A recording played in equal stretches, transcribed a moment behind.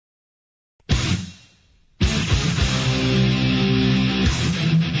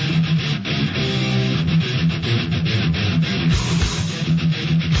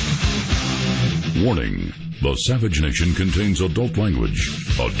Warning: the Savage Nation contains adult language,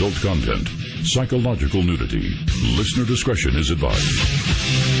 adult content, psychological nudity. Listener discretion is advised.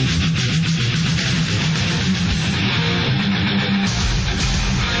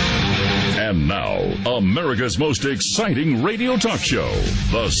 And now, America's most exciting radio talk show,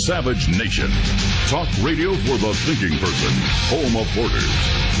 The Savage Nation. Talk radio for the thinking person, home of borders,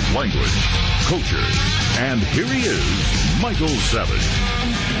 language, culture. And here he is, Michael Savage.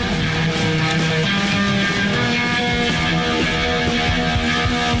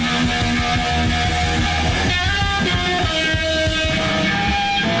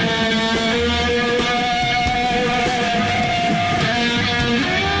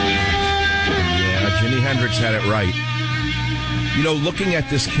 Hendrix had it right. You know, looking at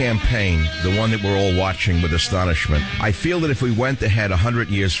this campaign, the one that we're all watching with astonishment, I feel that if we went ahead 100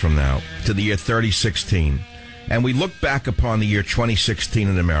 years from now to the year 3016, and we look back upon the year 2016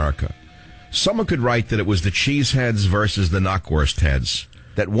 in America, someone could write that it was the cheeseheads versus the knockwurst heads,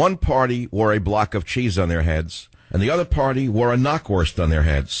 that one party wore a block of cheese on their heads, and the other party wore a knockwurst on their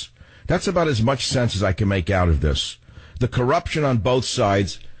heads. That's about as much sense as I can make out of this. The corruption on both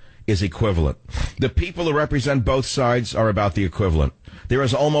sides is equivalent. The people who represent both sides are about the equivalent. There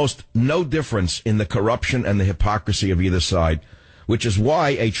is almost no difference in the corruption and the hypocrisy of either side, which is why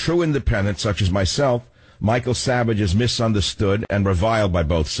a true independent such as myself, Michael Savage, is misunderstood and reviled by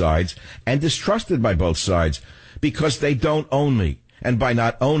both sides and distrusted by both sides because they don't own me. And by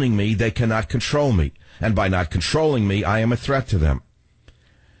not owning me, they cannot control me. And by not controlling me, I am a threat to them.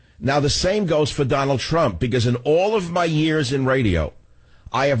 Now, the same goes for Donald Trump, because in all of my years in radio,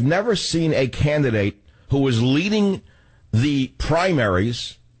 I have never seen a candidate who was leading the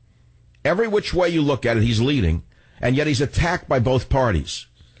primaries. Every which way you look at it, he's leading, and yet he's attacked by both parties.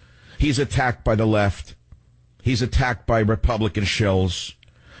 He's attacked by the left. He's attacked by Republican shills.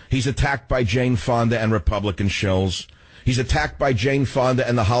 He's attacked by Jane Fonda and Republican shills. He's attacked by Jane Fonda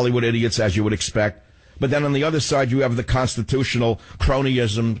and the Hollywood idiots, as you would expect. But then on the other side, you have the constitutional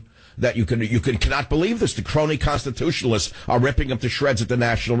cronyism that you cannot believe this. The crony constitutionalists are ripping him to shreds at the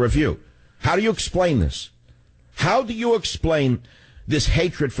National Review. How do you explain this? How do you explain this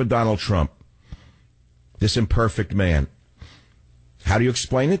hatred for Donald Trump, this imperfect man? How do you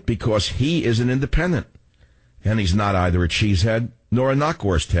explain it? Because he is an independent, and he's not either a cheesehead nor a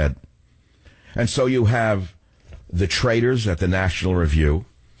knockwurst head. And so you have the traitors at the National Review,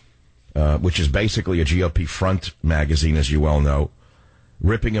 which is basically a GOP front magazine, as you well know,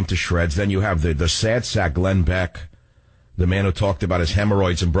 ripping him to shreds. Then you have the sad sack Glenn Beck, the man who talked about his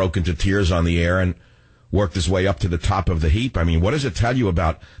hemorrhoids and broke into tears on the air and worked his way up to the top of the heap. I mean, what does it tell you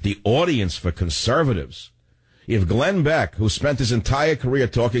about the audience for conservatives? If Glenn Beck, who spent his entire career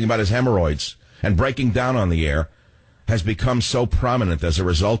talking about his hemorrhoids and breaking down on the air, has become so prominent as a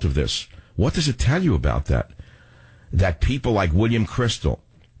result of this, what does it tell you about that? That people like William Crystal,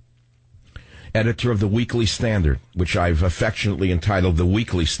 editor of the Weekly Standard, which I've affectionately entitled the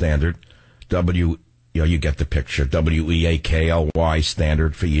Weekly Standard, you get the picture, W-E-A-K-L-Y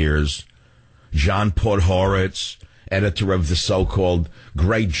Standard for years. John Podhoretz, editor of the so-called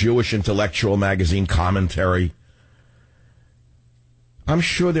great Jewish intellectual magazine Commentary. I'm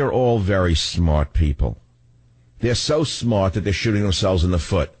sure they're all very smart people. They're so smart that they're shooting themselves in the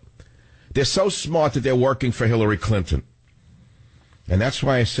foot. They're so smart that they're working for Hillary Clinton. And that's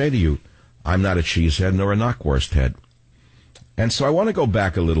why I say to you, I'm not a cheesehead nor a knockwurst head. And so I want to go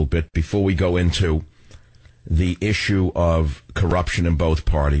back a little bit before we go into the issue of corruption in both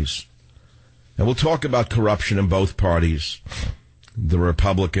parties. And we'll talk about corruption in both parties, the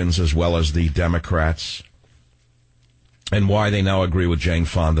Republicans as well as the Democrats, and why they now agree with Jane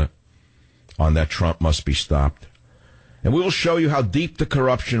Fonda on that Trump must be stopped. And we will show you how deep the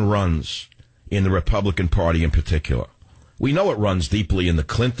corruption runs in the Republican Party in particular. We know it runs deeply in the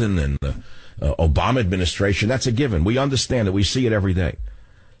Clinton and the Obama administration. That's a given. We understand it. We see it every day.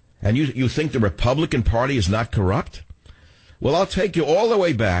 And you think the Republican Party is not corrupt? Well, I'll take you all the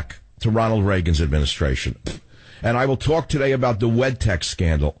way back to Ronald Reagan's administration. And I will talk today about the WedTech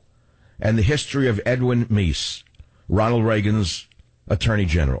scandal and the history of Edwin Meese, Ronald Reagan's attorney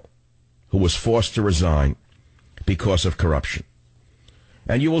general, who was forced to resign because of corruption.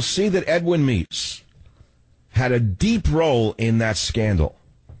 And you will see that Edwin Meese had a deep role in that scandal,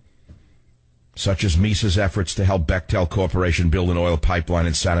 such as Meese's efforts to help Bechtel Corporation build an oil pipeline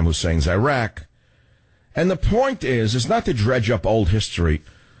in Saddam Hussein's Iraq. And the point is not to dredge up old history,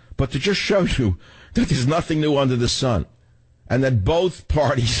 but to just show you that there's nothing new under the sun, and that both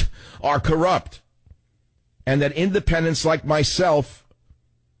parties are corrupt, and that independents like myself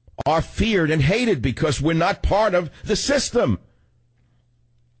are feared and hated because we're not part of the system.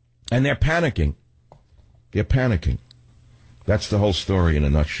 And they're panicking. They're panicking. That's the whole story in a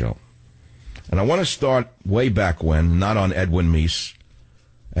nutshell. And I want to start way back when, not on Edwin Meese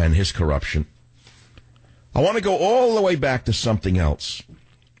and his corruption. I want to go all the way back to something else.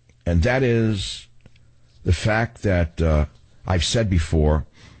 And that is the fact that I've said before,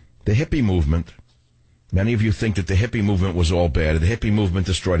 the hippie movement, many of you think that the hippie movement was all bad. The hippie movement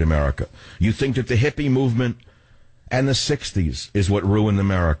destroyed America. You think that the hippie movement and the 60s is what ruined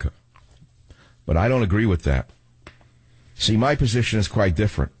America. But I don't agree with that. See, my position is quite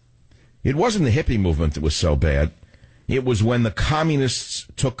different. It wasn't the hippie movement that was so bad. It was when the communists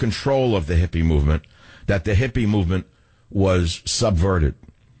took control of the hippie movement that the hippie movement was subverted.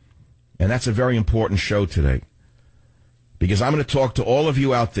 And that's a very important show today. Because I'm going to talk to all of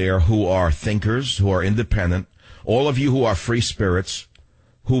you out there who are thinkers, who are independent, all of you who are free spirits,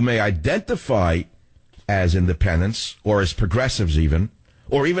 who may identify as independents, or as progressives even,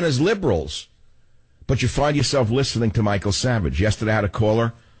 or even as liberals, but you find yourself listening to Michael Savage. Yesterday I had a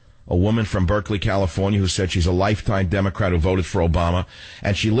caller, a woman from Berkeley, California, who said she's a lifetime Democrat who voted for Obama,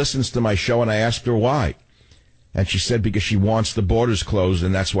 and she listens to my show, and I asked her why. And she said because she wants the borders closed,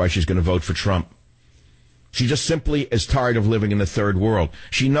 and that's why she's going to vote for Trump. She just simply is tired of living in the third world.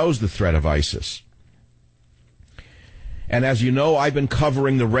 She knows the threat of ISIS. And as you know, I've been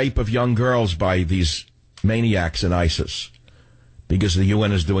covering the rape of young girls by these maniacs in ISIS, because the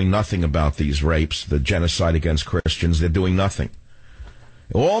UN is doing nothing about these rapes, the genocide against Christians. They're doing nothing.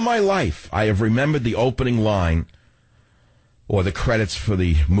 All my life, I have remembered the opening line or the credits for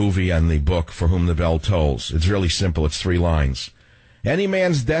the movie and the book, For Whom the Bell Tolls. It's really simple. It's 3 lines. Any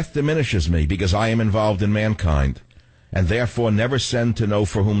man's death diminishes me because I am involved in mankind, and therefore never send to know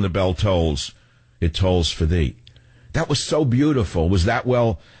for whom the bell tolls. It tolls for thee. That was so beautiful. Was that,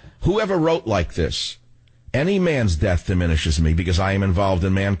 well, whoever wrote like this? Any man's death diminishes me because I am involved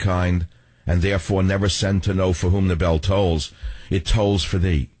in mankind, and therefore never send to know for whom the bell tolls. It tolls for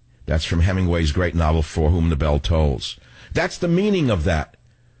thee. That's from Hemingway's great novel, For Whom the Bell Tolls. That's the meaning of that.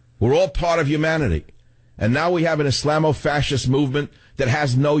 We're all part of humanity. And now we have an Islamo-fascist movement that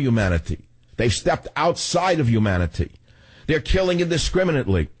has no humanity. They've stepped outside of humanity. They're killing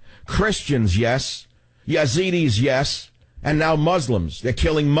indiscriminately. Christians, yes. Yazidis, yes. And now Muslims. They're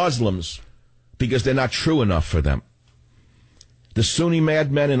killing Muslims because they're not true enough for them. The Sunni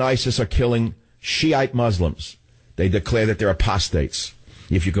madmen in ISIS are killing Shiite Muslims. They declare that they're apostates,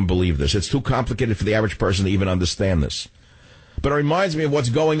 if you can believe this. It's too complicated for the average person to even understand this. But it reminds me of what's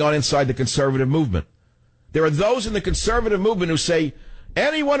going on inside the conservative movement. There are those in the conservative movement who say,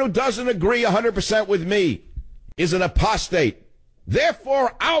 anyone who doesn't agree 100% with me is an apostate.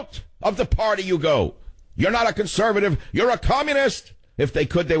 Therefore, out of the party you go. You're not a conservative. You're a communist. If they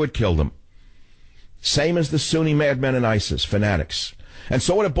could, they would kill them. Same as the Sunni madmen in ISIS, fanatics. And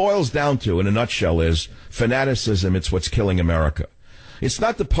so what it boils down to, in a nutshell, is fanaticism. It's what's killing America. It's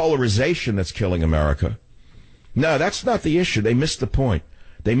not the polarization that's killing America. No, that's not the issue. They missed the point.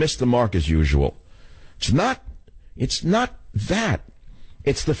 They missed the mark as usual. It's not that.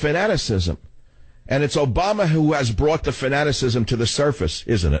 It's the fanaticism. And it's Obama who has brought the fanaticism to the surface,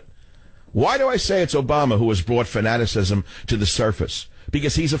 isn't it? Why do I say it's Obama who has brought fanaticism to the surface?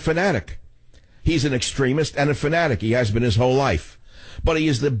 Because he's a fanatic. He's an extremist and a fanatic. He has been his whole life. But he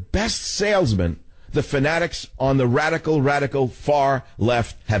is the best salesman the fanatics on the radical far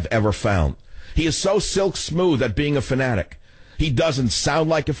left have ever found. He is so silk smooth at being a fanatic. He doesn't sound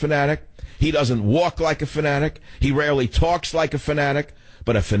like a fanatic. He doesn't walk like a fanatic. He rarely talks like a fanatic.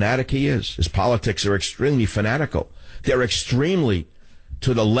 But a fanatic he is. His politics are extremely fanatical. They're extremely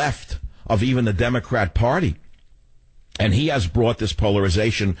to the left of even the Democrat Party. And he has brought this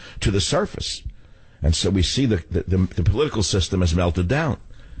polarization to the surface. And so we see the political system has melted down.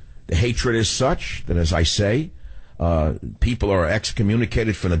 The hatred is such that, as I say, people are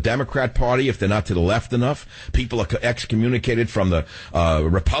excommunicated from the Democrat Party if they're not to the left enough. People are excommunicated from the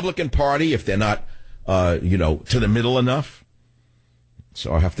Republican Party if they're not, to the middle enough.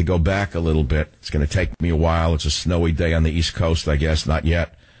 So I have to go back a little bit. It's going to take me a while. It's a snowy day on the East Coast, I guess. Not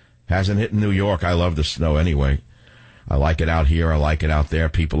yet. Hasn't hit in New York. I love the snow anyway. I like it out here. I like it out there.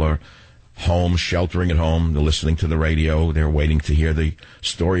 People are home, sheltering at home. They're listening to the radio. They're waiting to hear the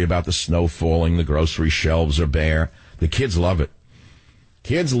story about the snow falling. The grocery shelves are bare. The kids love it.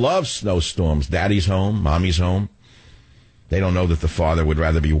 Kids love snowstorms. Daddy's home. Mommy's home. They don't know that the father would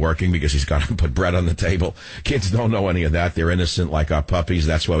rather be working because he's got to put bread on the table. Kids don't know any of that. They're innocent like our puppies.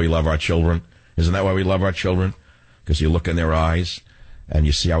 That's why we love our children. Isn't that why we love our children? Because you look in their eyes and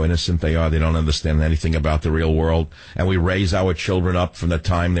you see how innocent they are. They don't understand anything about the real world. And we raise our children up from the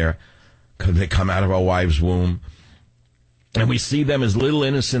time they come out of our wife's womb. And we see them as little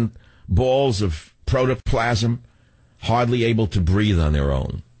innocent balls of protoplasm, hardly able to breathe on their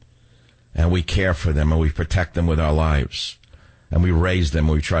own. And we care for them, and we protect them with our lives. And we raise them,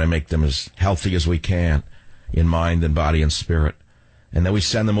 and we try to make them as healthy as we can in mind and body and spirit. And then we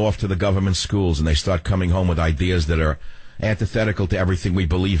send them off to the government schools, and they start coming home with ideas that are antithetical to everything we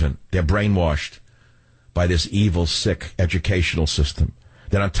believe in. They're brainwashed by this evil, sick educational system.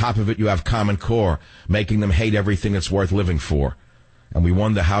 Then on top of it, you have Common Core, making them hate everything that's worth living for. And we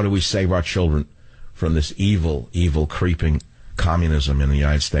wonder, how do we save our children from this evil, evil, creeping communism in the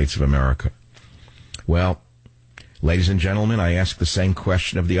United States of America? Well, ladies and gentlemen, I ask the same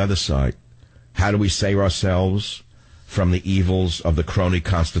question of the other side. How do we save ourselves from the evils of the crony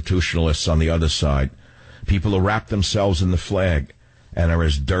constitutionalists on the other side? People who wrap themselves in the flag and are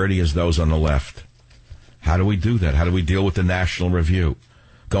as dirty as those on the left. How do we do that? How do we deal with the National Review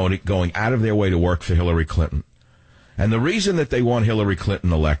going out of their way to work for Hillary Clinton? And the reason that they want Hillary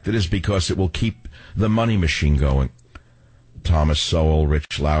Clinton elected is because it will keep the money machine going. Thomas Sowell,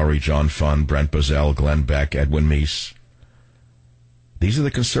 Rich Lowry, John Fund, Brent Bozell, Glenn Beck, Edwin Meese. These are the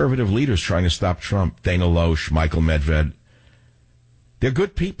conservative leaders trying to stop Trump. Dana Loesch, Michael Medved. They're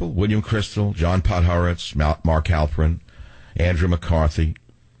good people. William Kristol, John Podhoretz, Mark Halperin, Andrew McCarthy,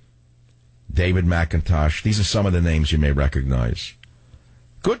 David McIntosh. These are some of the names you may recognize.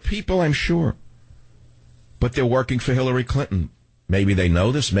 Good people, I'm sure. But they're working for Hillary Clinton. Maybe they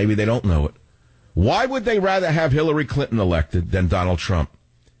know this, maybe they don't know it. Why would they rather have Hillary Clinton elected than Donald Trump?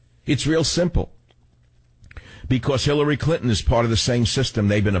 It's real simple. Because Hillary Clinton is part of the same system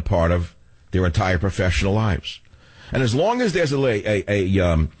they've been a part of their entire professional lives. And as long as there's what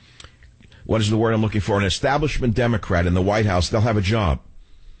is the word I'm looking for, an establishment Democrat in the White House, they'll have a job.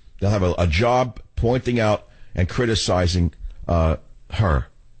 They'll have a job pointing out and criticizing her.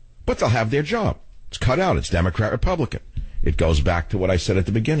 But they'll have their job. It's cut out. It's Democrat-Republican. It goes back to what I said at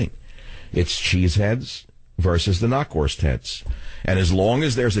the beginning. It's cheeseheads versus the knockwurst heads. And as long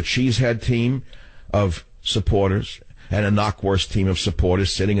as there's a cheesehead team of supporters and a knockwurst team of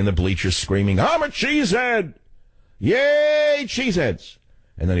supporters sitting in the bleachers screaming, "I'm a cheesehead! Yay, cheeseheads!"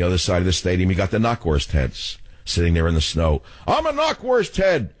 And then the other side of the stadium, you got the knockwurst heads sitting there in the snow. "I'm a knockwurst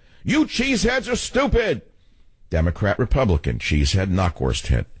head! You cheeseheads are stupid!" Democrat, Republican, cheesehead, knockwurst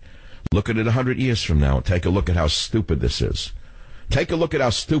head. Look at it 100 years from now and take a look at how stupid this is. Take a look at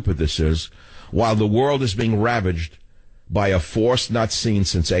how stupid this is while the world is being ravaged by a force not seen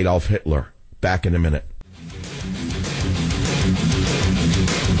since Adolf Hitler. Back in a minute.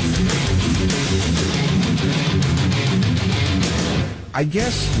 I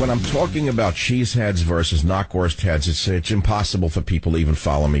guess when I'm talking about cheeseheads versus knockwurst heads, it's impossible for people to even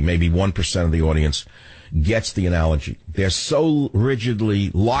follow me. Maybe 1% of the audience gets the analogy. They're so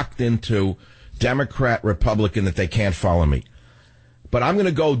rigidly locked into Democrat, Republican that they can't follow me. But I'm going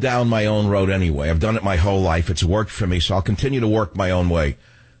to go down my own road anyway. I've done it my whole life. It's worked for me, so I'll continue to work my own way.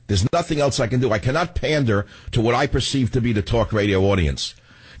 There's nothing else I can do. I cannot pander to what I perceive to be the talk radio audience.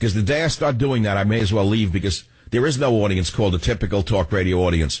 Because the day I start doing that, I may as well leave, because there is no audience called a typical talk radio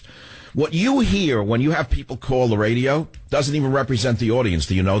audience. What you hear when you have people call the radio doesn't even represent the audience.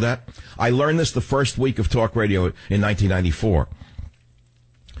 Do you know that? I learned this the first week of talk radio in 1994.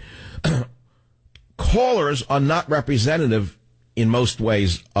 Callers are not representative in most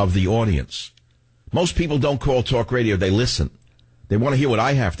ways of the audience. Most people don't call talk radio, they listen. They want to hear what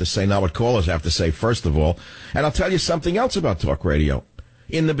I have to say, not what callers have to say, first of all. And I'll tell you something else about talk radio.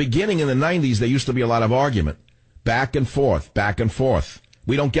 In the beginning, in the 90s, there used to be a lot of argument. Back and forth, back and forth.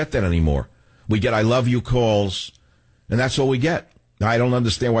 We don't get that anymore. We get I love you calls, and that's all we get. I don't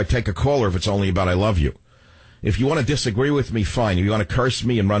understand why take a caller if it's only about I love you. If you want to disagree with me, fine. If you want to curse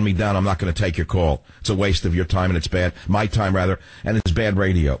me and run me down, I'm not going to take your call. It's a waste of your time, and it's bad, my time rather, and it's bad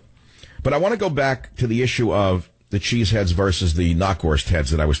radio. But I want to go back to the issue of the cheeseheads versus the knockwurst heads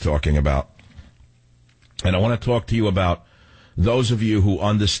that I was talking about. And I want to talk to you about those of you who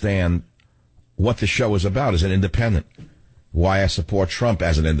understand what the show is about as an independent. Why I support Trump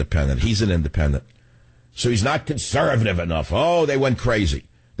as an independent. He's an independent. So he's not conservative enough. Oh, they went crazy.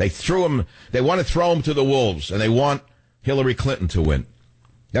 They want to throw him to the wolves, and they want Hillary Clinton to win.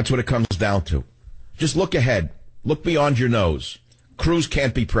 That's what it comes down to. Just look ahead. Look beyond your nose. Cruz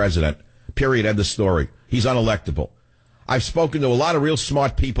can't be president. Period. End of story. He's unelectable. I've spoken to a lot of real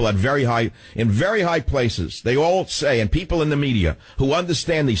smart people in very high places. They all say, and people in the media who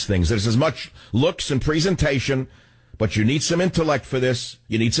understand these things, there's as much looks and presentation, but you need some intellect for this.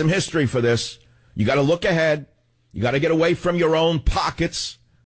 You need some history for this. You got to look ahead. You got to get away from your own pockets